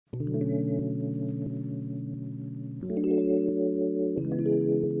Hey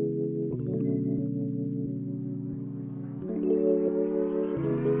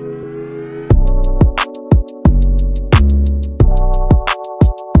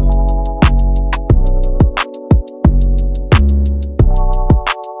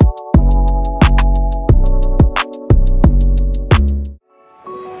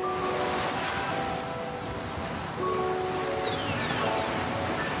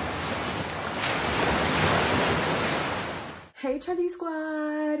Trendy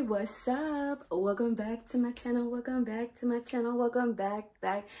Squad, what's up? Welcome back to my channel. Welcome back to my channel. Welcome back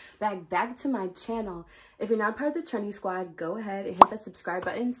to my channel. If you're not part of the Trendy Squad, go ahead and hit that subscribe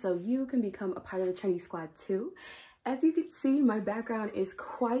button so you can become a part of the Trendy Squad too. As you can see, my background is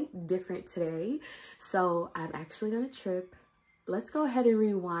quite different today. So I'm actually on a trip. Let's go ahead and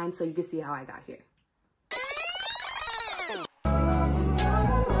rewind so you can see how I got here.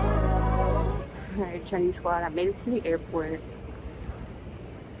 Alright, Trendy Squad, I made it to the airport.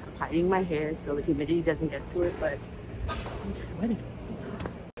 I'm hiding my hair so the humidity doesn't get to it, but I'm sweating. It's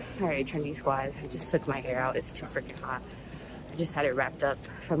hot. Alright, Trendy Squad, I just took my hair out. It's too freaking hot. I just had it wrapped up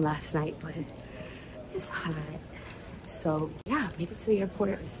from last night, but it's hot. So yeah, I made it to the airport.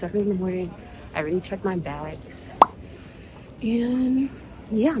 It's 7 in the morning. I already checked my bags. And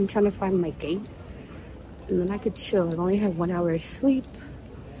yeah, I'm trying to find my gate. And then I could chill. I've only had 1 hour of sleep.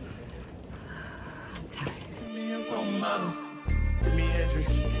 Give me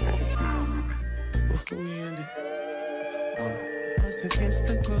address before we end it. Us against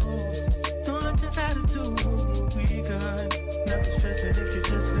the glow. Don't let your attitude we got. Never stress it if you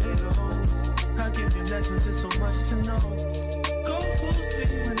just lay low. I'll give you lessons, there's so much to know. Go full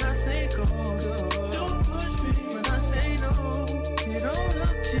speed when I say go. Don't push me when I say no. You don't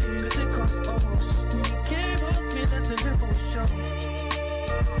look cheap, cause it costs O's. When you can't book me, that's the different show.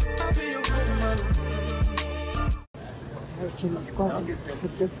 I'll be your role model. Trendy Squad, we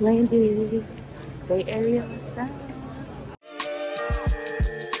just landed. Bay Area, what's up?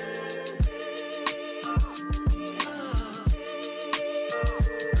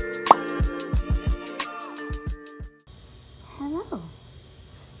 Hello.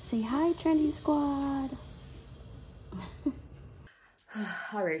 Say hi, Trendy Squad.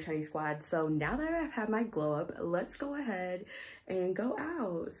 Alright, Trendy Squad, so now that I've had my glow up, let's go ahead and go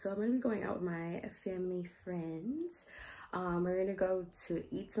out. So I'm going to be going out with my family friends. We're gonna go to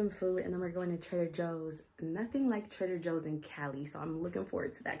eat some food, and then we're going to Trader Joe's. Nothing like Trader Joe's in Cali, so I'm looking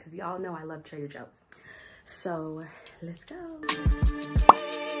forward to that because y'all know I love Trader Joe's. So let's go.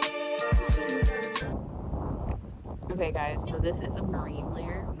 Okay guys, so this is a marine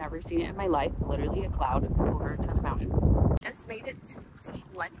layer. Never seen it in my life. Literally a cloud over a ton of mountains. Just made it to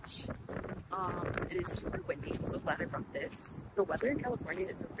eat lunch. It is super windy. I'm so glad I brought this. The weather in California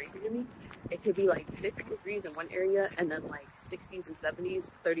is so crazy to me. It could be like 50 degrees in one area and then like 60s and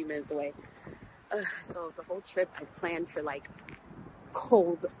 70s 30 minutes away. So the whole trip I planned for like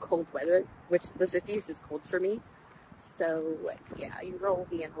cold weather, which the 50s is cold for me. So yeah, your girl will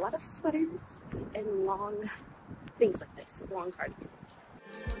be in a lot of sweaters and long things like this, long cardigans.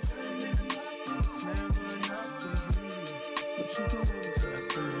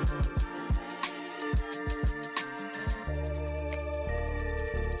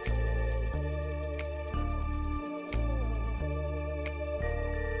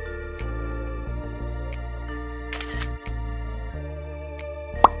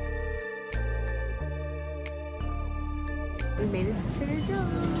 We made it to Trader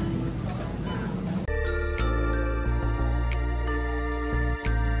Joe's.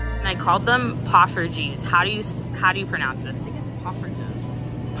 And I called them Poffertjes. How do you pronounce this? I think it's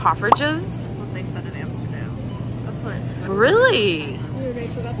Poffertjes. Poffertjes? That's what they said in Amsterdam. That's what. Really? You were very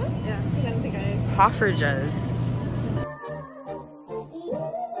sure about that? Yeah. I don't think I. Poffertjes.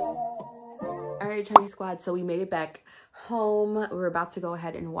 Alright, Trendy Squad, so we made it back home. We're about to go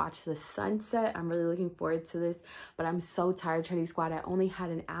ahead and watch the sunset. I'm really looking forward to this, but I'm so tired, Trendy Squad. I only had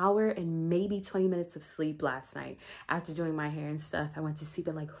an hour and maybe 20 minutes of sleep last night after doing my hair and stuff. I went to sleep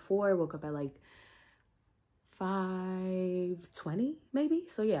at like 4, woke up at like 5:20 maybe.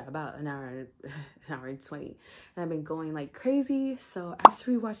 So yeah, about an hour and 20. And I've been going like crazy. So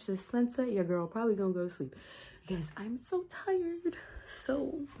after we watch the sunset, your girl probably gonna go to sleep because I'm so tired.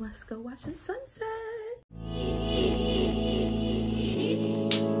 So let's go watch the sunset.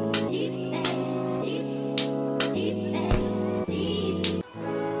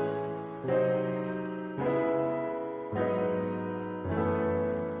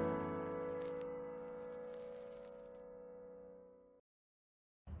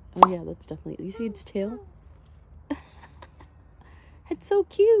 Oh yeah, that's definitely, you see its tail? A It's so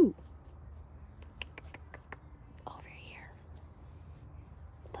cute. Over here.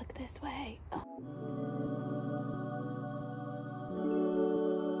 Look this way. Oh.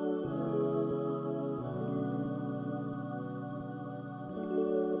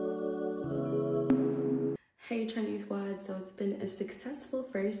 Hey Trendy Squad, so it's been a successful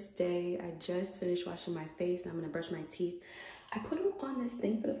first day. I just finished washing my face and I'm gonna brush my teeth. I put them on this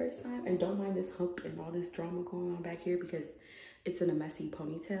thing for the first time, and don't mind this hump and all this drama going on back here because it's in a messy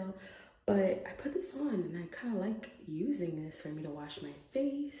ponytail. But I put this on and I kind of like using this for me to wash my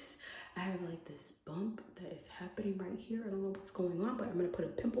face. I have like this bump that is happening right here. I don't know what's going on, but I'm gonna put a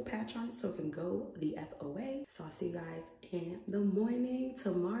pimple patch on it so it can go the F away. So I'll see you guys in the morning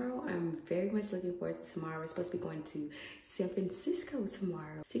tomorrow. I'm very much looking forward to tomorrow. We're supposed to be going to San Francisco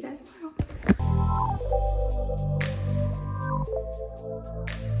tomorrow. See you guys tomorrow.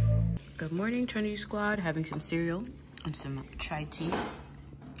 Good morning, Trendy Squad. Having some cereal and some chai tea.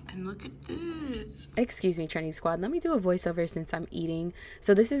 And look at this. Excuse me, Trendy Squad. Let me do a voiceover since I'm eating.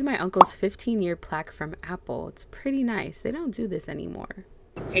 So this is my uncle's 15-year plaque from Apple. It's pretty nice. They don't do this anymore.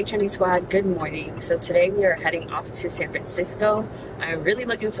 Hey Trendy Squad, good morning. So today we are heading off to San Francisco. I'm really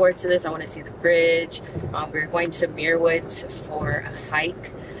looking forward to this. I want to see the bridge. We're going to Muir Woods for a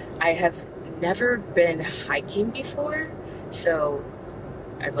hike. I have never been hiking before, so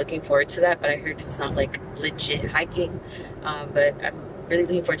I'm looking forward to that, but I heard it's not like legit hiking. But I'm really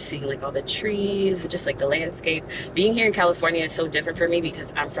looking forward to seeing like all the trees and just like the landscape. Being here in California is so different for me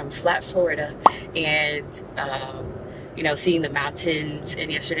because I'm from flat Florida, and you know, seeing the mountains.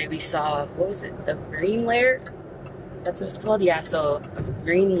 And yesterday we saw, what was it, the marine layer? That's what it's called. Yeah, so a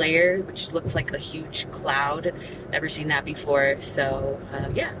marine layer, which looks like a huge cloud. Never seen that before. So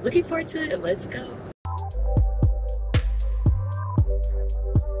yeah, looking forward to it. Let's go.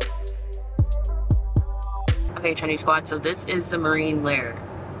 Okay, Trendy Squad, so this is the marine layer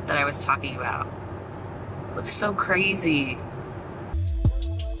that I was talking about. It looks so crazy.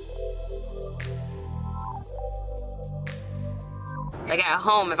 Like at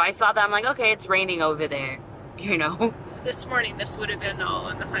home, if I saw that, I'm like, okay, it's raining over there, you know? This morning, this would have been all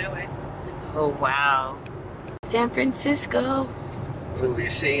on the highway. Oh, wow. San Francisco. What you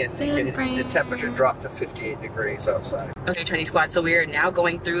see, and the temperature dropped to 58 degrees outside. Okay, Trendy Squad, so we are now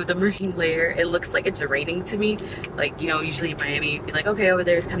going through the marine layer. It looks like it's raining to me. Like, you know, usually in Miami, you'd be like, okay, over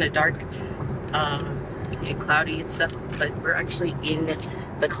there it's kind of dark and cloudy and stuff, but we're actually in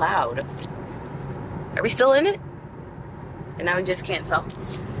the cloud. Are we still in it? And now we just can't tell.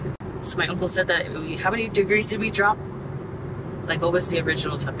 So my uncle said that, how many degrees did we drop? Like, what was the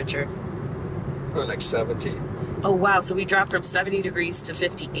original temperature? Like 70. Oh wow, so we dropped from 70 degrees to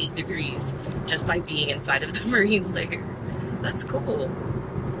 58 degrees just by being inside of the marine layer. That's cool.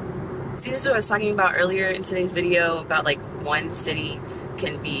 See, this is what I was talking about earlier in today's video about like one city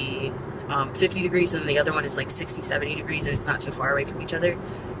can be 50 degrees and the other one is like 60, 70 degrees and it's not too far away from each other.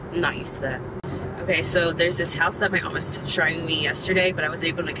 I'm not used to that. Okay, so there's this house that my aunt was showing me yesterday, but I was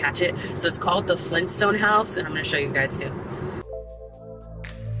able to catch it. So it's called the Flintstone House, and I'm gonna show you guys soon.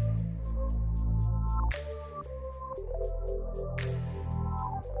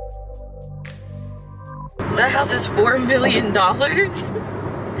 That house is $4 million?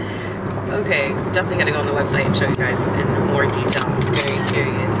 Okay, definitely gotta go on the website and show you guys in more detail. I'm very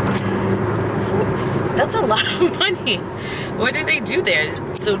curious. That's a lot of money. What do they do there?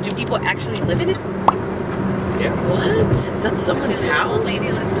 So do people actually live in it? Yeah. What? That's someone's house? An old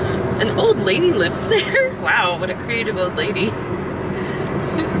lady lives in it. An old lady lives there? Wow, what a creative old lady.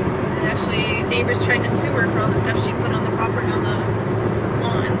 And actually, neighbors tried to sue her for all the stuff she put on the property, on the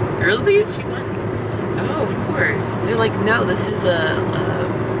lawn. Really? And she won. Oh, of course. They're like, no, this is a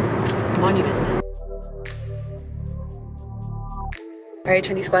monument. Alright,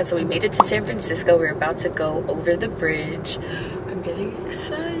 Trendy Squad, so we made it to San Francisco. We're about to go over the bridge. I'm getting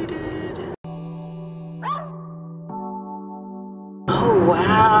excited. Oh,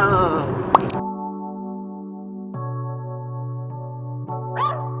 wow.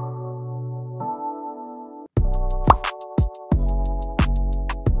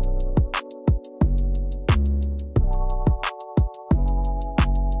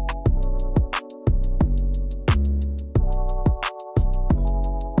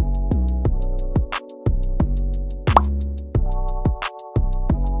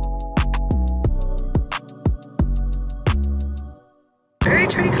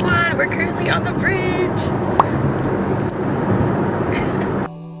 Trendy Squad, we're currently on the bridge.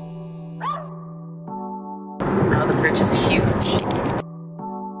 Oh, the bridge is huge.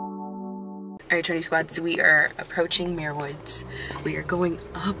 Alright, Trendy Squad, so we are approaching Muir Woods. We are going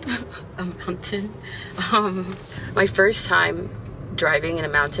up a mountain. My first time driving in a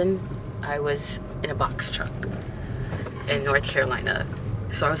mountain, I was in a box truck in North Carolina.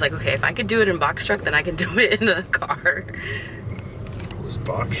 So I was like, okay, if I could do it in a box truck, then I can do it in a car. What was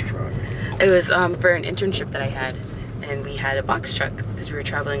box truck? It was for an internship that I had, and we had a box truck because we were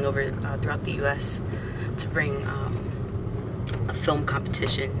traveling over throughout the U.S. to bring a film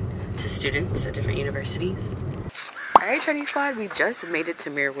competition to students at different universities. All right, Chinese squad, we just made it to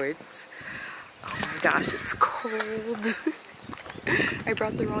Muir Woods. Oh my gosh, it's cold. I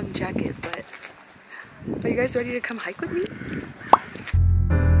brought the wrong jacket, but are you guys ready to come hike with me?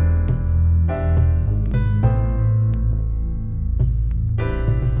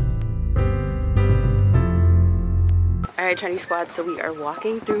 Alright, Chinese squad, so we are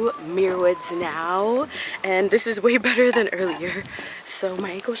walking through Muir Woods now, and this is way better than earlier, so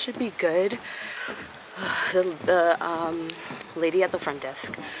my ankle should be good. The lady at the front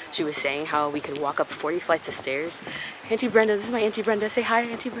desk, she was saying how we could walk up 40 flights of stairs. Auntie Brenda, this is my Auntie Brenda. Say hi,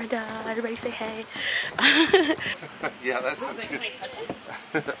 Auntie Brenda. Everybody say hey. Yeah, that's good. Can I touch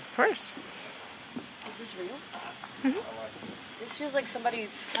it? Of course. Is this real? This feels like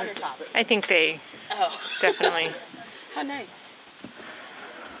somebody's countertop. I think they definitely. How nice.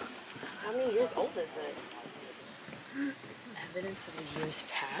 How many years old is it? Evidence of the years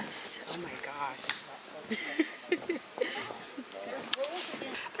past? Oh my gosh.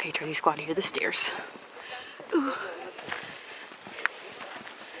 Okay, Trinity squad, here are the stairs. Ooh.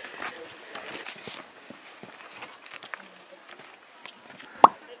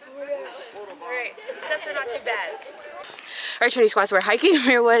 Alright, steps are not too bad. Alright, Trinity squad, so we're hiking in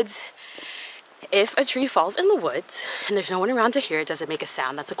Muir Woods. If a tree falls in the woods and there's no one around to hear it, does it make a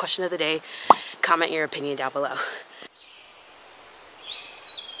sound? That's the question of the day. Comment your opinion down below.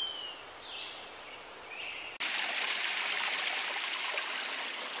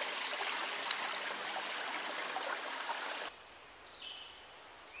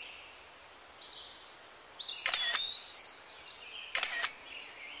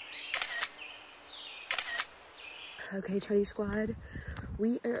 Okay, Chinese squad,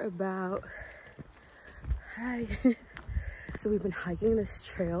 we are about, hi. So we've been hiking this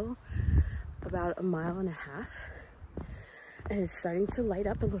trail about 1.5 miles, and it's starting to light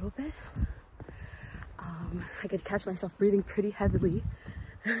up a little bit. I could catch myself breathing pretty heavily,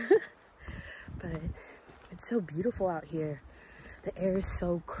 but it's so beautiful out here. The air is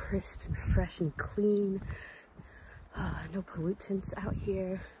so crisp and fresh and clean. No pollutants out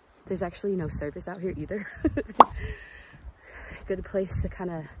here. There's actually no service out here either. Good place to kind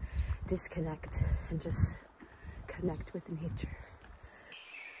of disconnect and just connect with nature.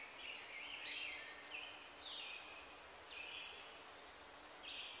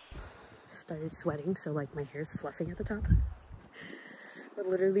 I started sweating, so like my hair's fluffing at the top. But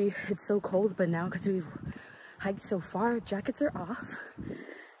literally, it's so cold, but now because we've hiked so far, jackets are off.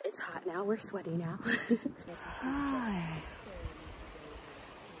 It's hot now, we're sweaty now. Hi.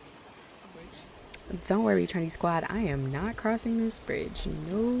 Don't worry, Chinese squad, I am not crossing this bridge.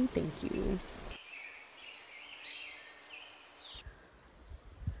 No, thank you.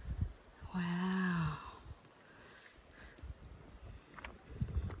 Wow.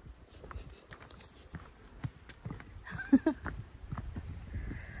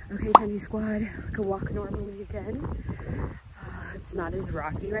 Okay, Chinese squad, we can walk normally again. It's not as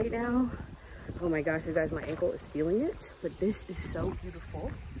rocky right now. Oh my gosh, you guys, my ankle is feeling it, but this is so beautiful.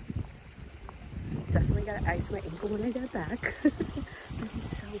 Definitely gotta ice my ankle when I get back. This is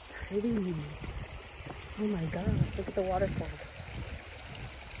so pretty. Oh my gosh, look at the waterfall.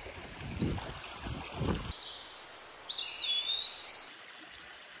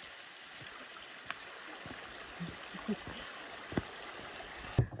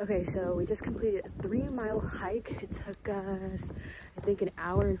 Okay, so we just completed a 3-mile hike. It took us, I think, 1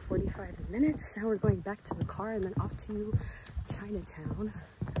 hour and 45 minutes. Now we're going back to the car and then off to Chinatown.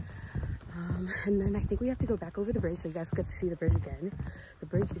 And then I think we have to go back over the bridge so you guys will get to see the bridge again. The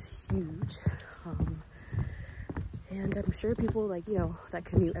bridge is huge. And I'm sure people, like, you know, that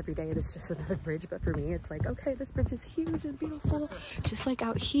commute every day, it's just another bridge. But for me, it's like, okay, this bridge is huge and beautiful, just like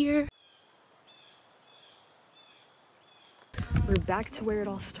out here. We're back to where it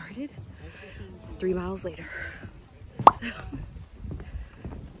all started 3 miles later.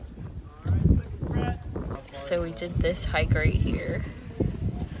 So we did this hike right here.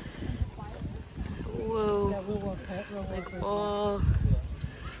 Whoa, like all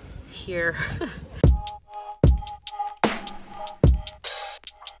here.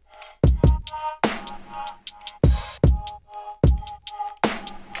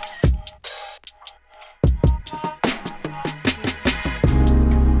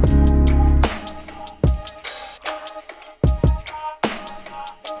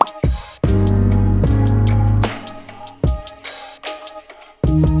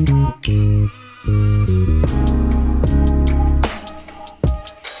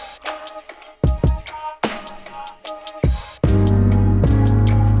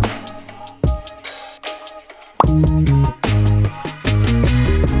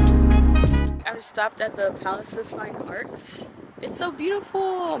 stopped at the Palace of Fine Arts. It's so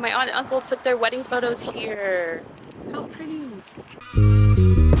beautiful. My aunt and uncle took their wedding photos here. How pretty.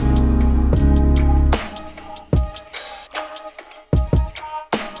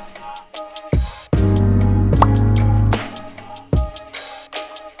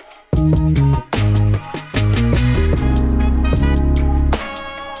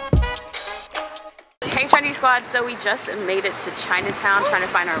 Squad, so we just made it to Chinatown trying to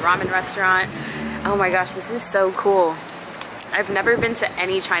find our ramen restaurant. Oh my gosh, this is so cool. I've never been to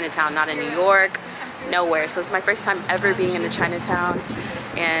any Chinatown, not in New York, nowhere. So it's my first time ever being in the Chinatown,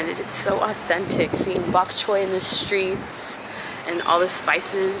 and it's so authentic seeing bok choy in the streets and all the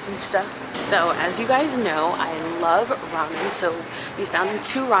spices and stuff. So as you guys know, I love ramen, so we found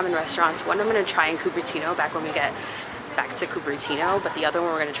 2 ramen restaurants. One I'm gonna try in Cupertino back when we get back to Cupertino, but the other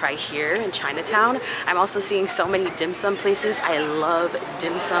one we're gonna try here in Chinatown. I'm also seeing so many dim sum places. I love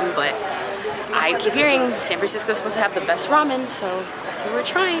dim sum, but I keep hearing San Francisco is supposed to have the best ramen, so that's what we're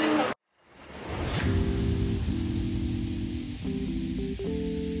trying.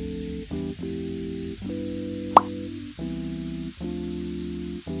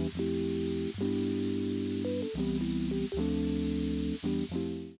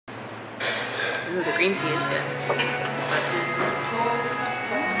 Ooh, the green tea is good.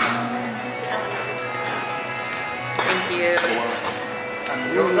 Thank you.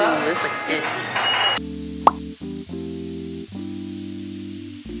 Ooh, this looks good.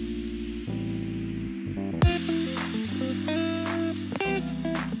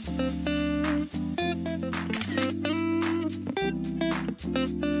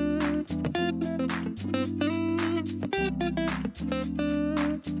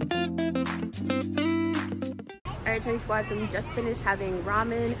 Alright, Chinese Squad, so we just finished having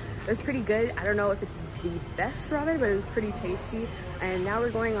ramen. It was pretty good. I don't know if it's the best ramen, but it was pretty tasty. And now we're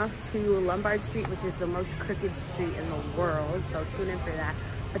going off to Lombard Street, which is the most crooked street in the world, so tune in for that.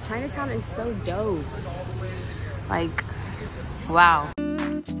 But Chinatown is so dope. Like, wow.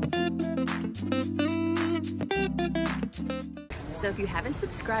 So if you haven't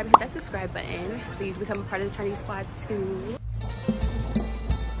subscribed, hit that subscribe button so you can become a part of the Chinese Squad too.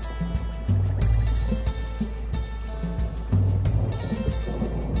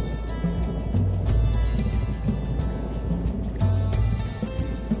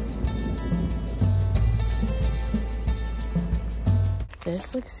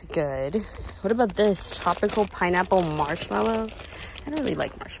 This looks good. What about this? Tropical pineapple marshmallows? I don't really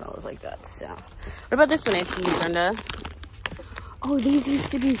like marshmallows like that, so. What about this one, Auntie Brenda? Oh, these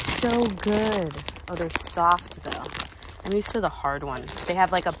used to be so good. Oh, they're soft though. I'm used to the hard ones. They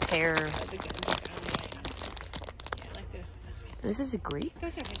have like a pear. This is a Greek?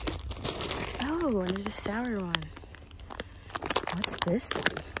 Oh, and there's a sour one. What's this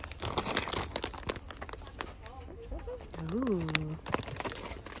one? Ooh.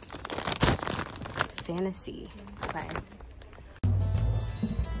 Fantasy. Okay.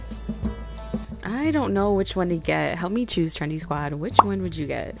 I don't know which one to get. Help me choose, Trendy Squad. Which one would you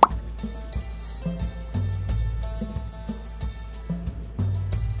get?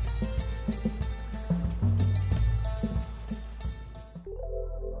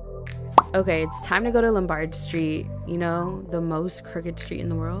 Okay, it's time to go to Lombard Street. You know, the most crooked street in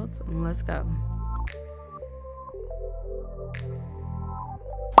the world. Let's go.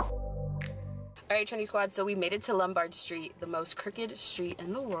 Alright, Trendy Squad, so we made it to Lombard Street, the most crooked street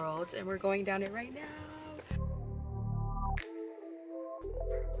in the world, and we're going down it right now.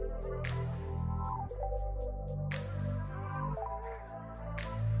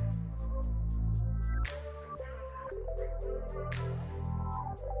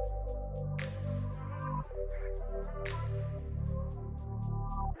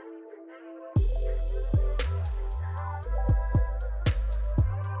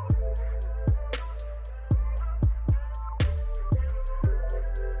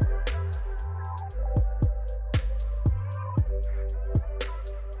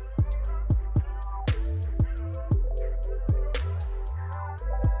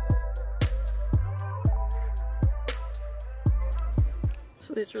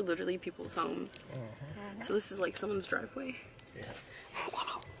 So these are literally people's homes. So this is like someone's driveway. Yeah.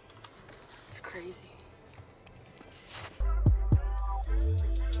 Wow. It's crazy.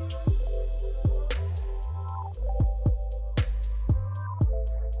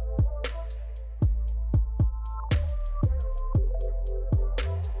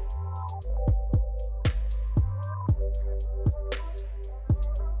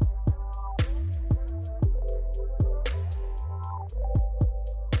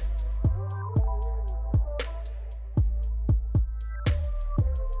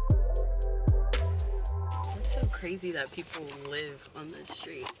 crazy that people live on this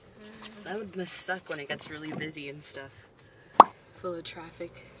street. That must suck when it gets really busy and stuff. Full of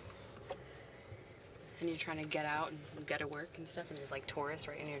traffic. And you're trying to get out and get to work and stuff, and there's like tourists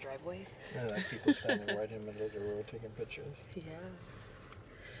right in your driveway. And like people standing right in the middle of the road taking pictures. Yeah.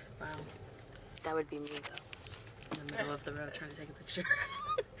 Wow. That would be me though. In the middle of the road trying to take a picture.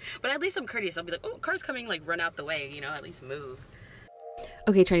 But at least I'm courteous. I'll be like, oh, car's coming, like run out the way, you know, at least move.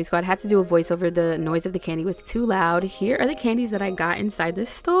 Okay, Trendy Squad, had to do a voiceover. The noise of the candy was too loud. Here are the candies that I got inside the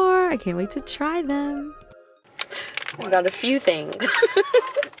store. I can't wait to try them. I got a few things.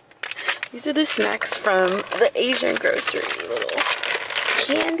 These are the snacks from the Asian grocery. Little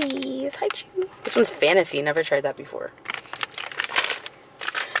candies. Hi, Chew. This one's fantasy. Never tried that before.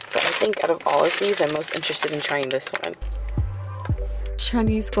 But I think out of all of these, I'm most interested in trying this one.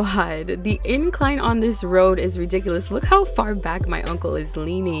 Trendy Squad, the incline on this road is ridiculous. Look how far back my uncle is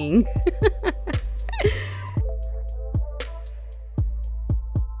leaning.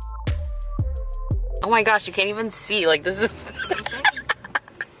 Oh my gosh, you can't even see. Like, this is...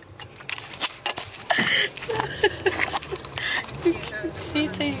 You can't see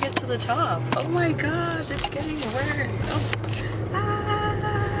till you get to the top. Oh my gosh, it's getting worse. Oh. Ah.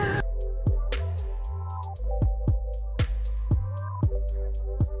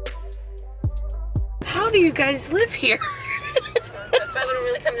 How do you guys live here? That's why we don't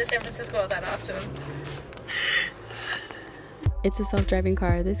really come to San Francisco that often. It's a self-driving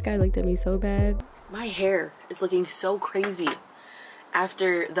car. This guy looked at me so bad. My hair is looking so crazy.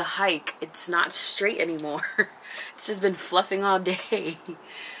 After the hike, it's not straight anymore. It's just been fluffing all day.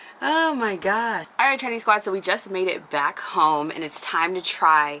 Oh my god. Alright, Trendy Squad, so we just made it back home and it's time to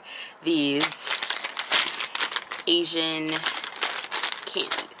try these Asian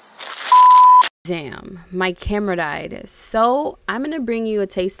candies. Damn, my camera died. So I'm gonna bring you a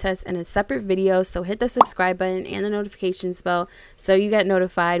taste test in a separate video, so hit the subscribe button and the notifications bell so you get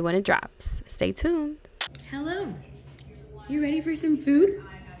notified when it drops. Stay tuned. Hello. You ready for some food?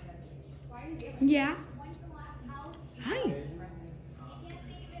 Yeah. Hi.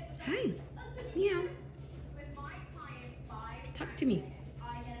 Hi. Meow. Talk to me.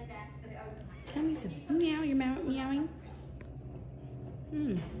 Tell me something. Meow. You're meowing.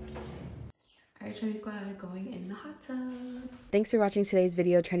 Alright, Trendy Squad, going in the hot tub. Thanks for watching today's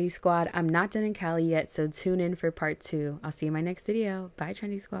video, Trendy Squad. I'm not done in Cali yet, so tune in for part 2. I'll see you in my next video. Bye,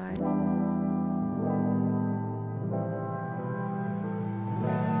 Trendy Squad.